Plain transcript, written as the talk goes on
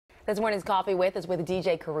This morning's Coffee With is with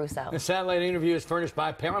DJ Caruso. The satellite interview is furnished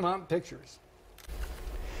by Paramount Pictures.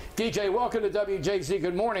 DJ, welcome to WJZ.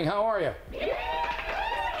 Good morning. How are you?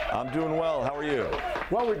 I'm doing well. How are you?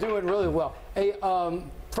 Well, we're doing really well. Hey,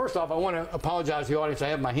 first off, I want to apologize to the audience. I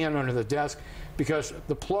have my hand under the desk because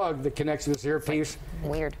the plug that connects to this earpiece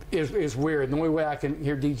is weird. And the only way I can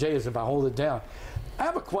hear DJ is if I hold it down. I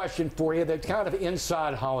have a question for you that's kind of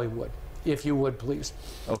inside Hollywood, if you would, please.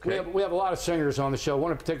 Okay. We have a lot of singers on the show.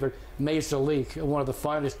 One in particular, Mesa Leak, one of the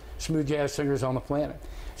finest smooth jazz singers on the planet.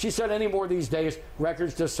 She said any more these days,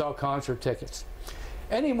 records just sell concert tickets.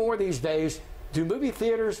 Any more these days, do movie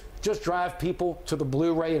theaters just drive people to the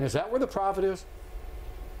Blu-ray, and is that where the profit is?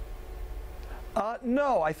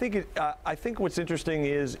 No, I think what's interesting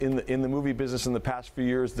is in the movie business in the past few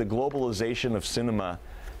years, the globalization of cinema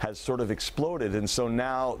has sort of exploded, and so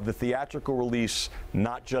now the theatrical release,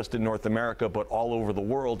 not just in North America but all over the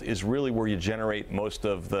world, is really where you generate most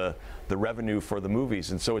of the revenue for the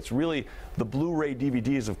movies. And so it's really the Blu-ray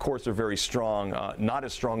DVDs, of course, are very strong, not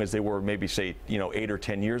as strong as they were maybe say 8 or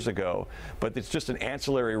 10 years ago, but it's just an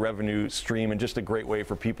ancillary revenue stream and just a great way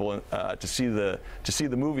for people to see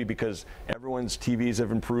the movie, because everyone's TVs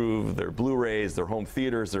have improved, their Blu-rays, their home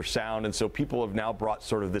theaters, their sound, and so people have now brought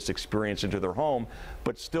sort of this experience into their home.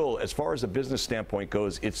 But still, as far as a business standpoint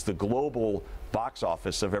goes, it's the global box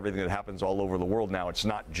office of everything that happens all over the world now. It's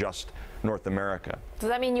not just North America. Does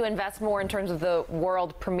that mean you invest more in terms of the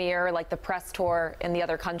world premiere, like the press tour in the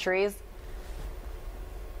other countries?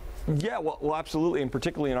 Yeah, well, absolutely, and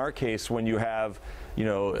particularly in our case, when you have,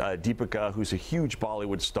 Deepika, who's a huge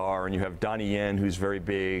Bollywood star, and you have Donnie Yen, who's very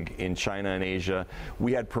big in China and Asia.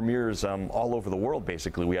 We had premieres all over the world,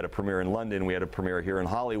 basically. We had a premiere in London, we had a premiere here in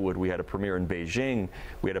Hollywood, we had a premiere in Beijing,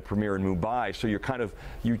 we had a premiere in Mumbai. So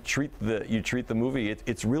you treat the movie.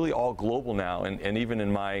 It's really all global now, and even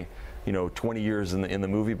in my 20 years in the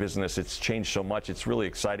movie business, it's changed so much. It's really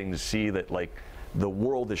exciting to see that the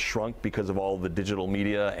world has shrunk because of all the digital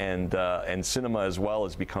media, and cinema as well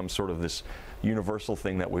has become sort of this universal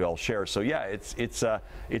thing that we all share. So yeah,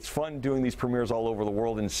 it's fun doing these premieres all over the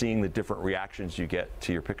world and seeing the different reactions you get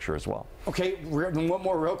to your picture as well. Okay, one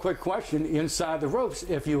more real quick question inside the ropes,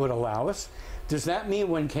 if you would allow us. Does that mean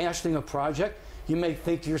when casting a project, you may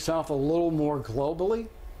think to yourself a little more globally?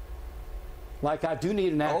 Like, I do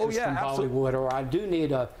need an actress from Bollywood, or I do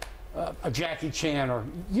need a Jackie Chan, or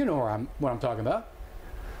what I'm talking about.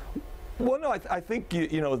 Well, no, I think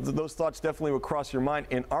those thoughts definitely would cross your mind.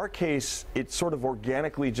 In our case, it sort of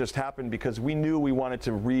organically just happened because we knew we wanted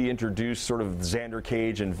to reintroduce sort of Xander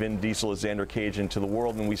Cage and Vin Diesel as Xander Cage into the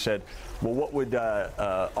world, and we said, well, what would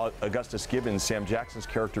Augustus Gibbons, Sam Jackson's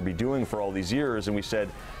character, be doing for all these years? And we said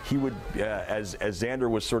he would, as Xander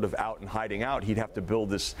was sort of out and hiding out, he'd have to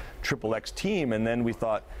build this XXX team, and then we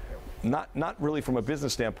thought, not really from a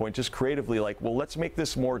business standpoint, just creatively, well, let's make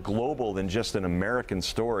this more global than just an American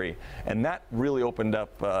story. And that really opened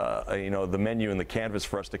up, the menu and the canvas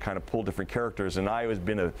for us to kind of pull different characters. And I have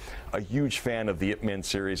been a huge fan of the Ip Man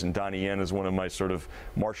series, and Donnie Yen is one of my sort of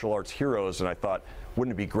martial arts heroes. And I thought,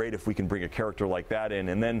 wouldn't it be great if we can bring a character like that in?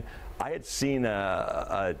 And then I had seen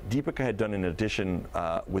Deepika had done an audition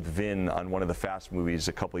with Vin on one of the Fast movies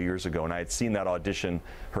a couple of years ago, and I had seen that audition.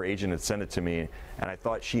 Her agent had sent it to me, and I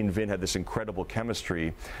thought she and Vin had this incredible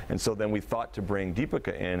chemistry. And so then we thought to bring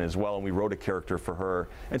Deepika in as well, and we wrote a character for her.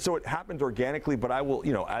 And so it happened organically, but I will,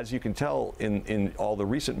 as you can tell in all the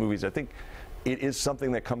recent movies, I think it is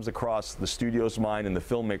something that comes across the studio's mind and the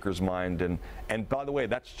filmmaker's mind. And by the way,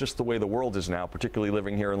 that's just the way the world is now, particularly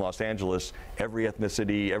living here in Los Angeles. Every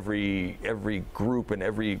ethnicity, every group, and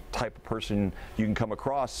every type of person you can come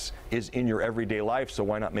across is in your everyday life. So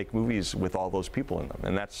why not make movies with all those people in them?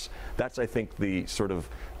 And that's I think the sort of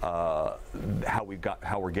how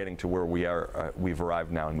we're getting to where we are. We've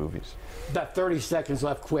arrived now in movies. About 30 seconds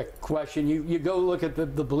left. Quick question. You go look at the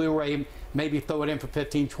Blu-ray, maybe throw it in for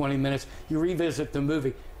 15, 20 minutes. You revisit the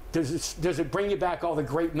movie. Does it bring you back all the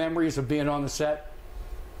great memories of being on the set?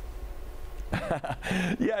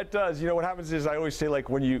 Yeah, it does. What happens is, I always say,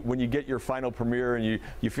 when you get your final premiere and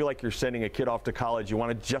you feel like you're sending a kid off to college, you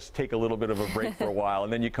want to just take a little bit of a break for a while,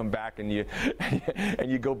 and then you come back and you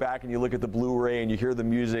go back and you look at the Blu-ray and you hear the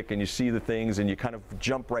music and you see the things, and you kind of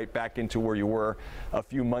jump right back into where you were a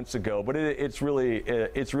few months ago. But it's really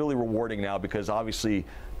rewarding now, because obviously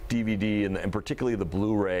DVD and particularly the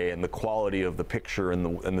Blu-ray and the quality of the picture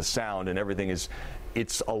and the sound and everything it's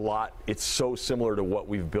so similar to what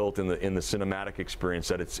we've built in the cinematic experience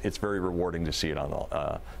that it's very rewarding to see it on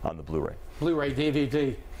the Blu-ray. Blu-ray,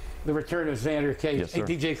 DVD, the return of Xander Cage. Yes, sir.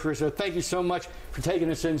 Hey, DJ Caruso, thank you so much for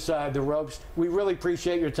taking us inside the ropes. We really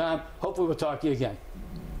appreciate your time. Hopefully we'll talk to you again.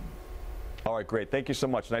 All right, great. Thank you so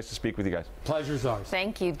much. Nice to speak with you guys. Pleasure's ours.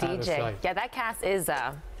 Thank you, Out of DJ. sight. Yeah, that cast is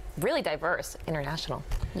really diverse, international.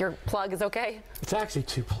 Your plug is okay? It's actually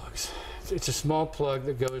 2 plugs. It's a small plug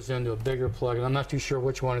that goes into a bigger plug, and I'm not too sure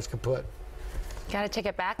which one is kaput. Got to take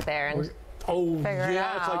it back there and Oh, figure it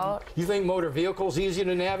yeah. It's like, out. you think motor vehicles easy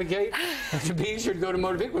to navigate? It should be easier to go to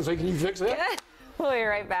motor vehicles. So can you fix that? We'll be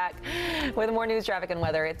right back with more news, traffic, and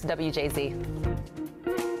weather. It's WJZ.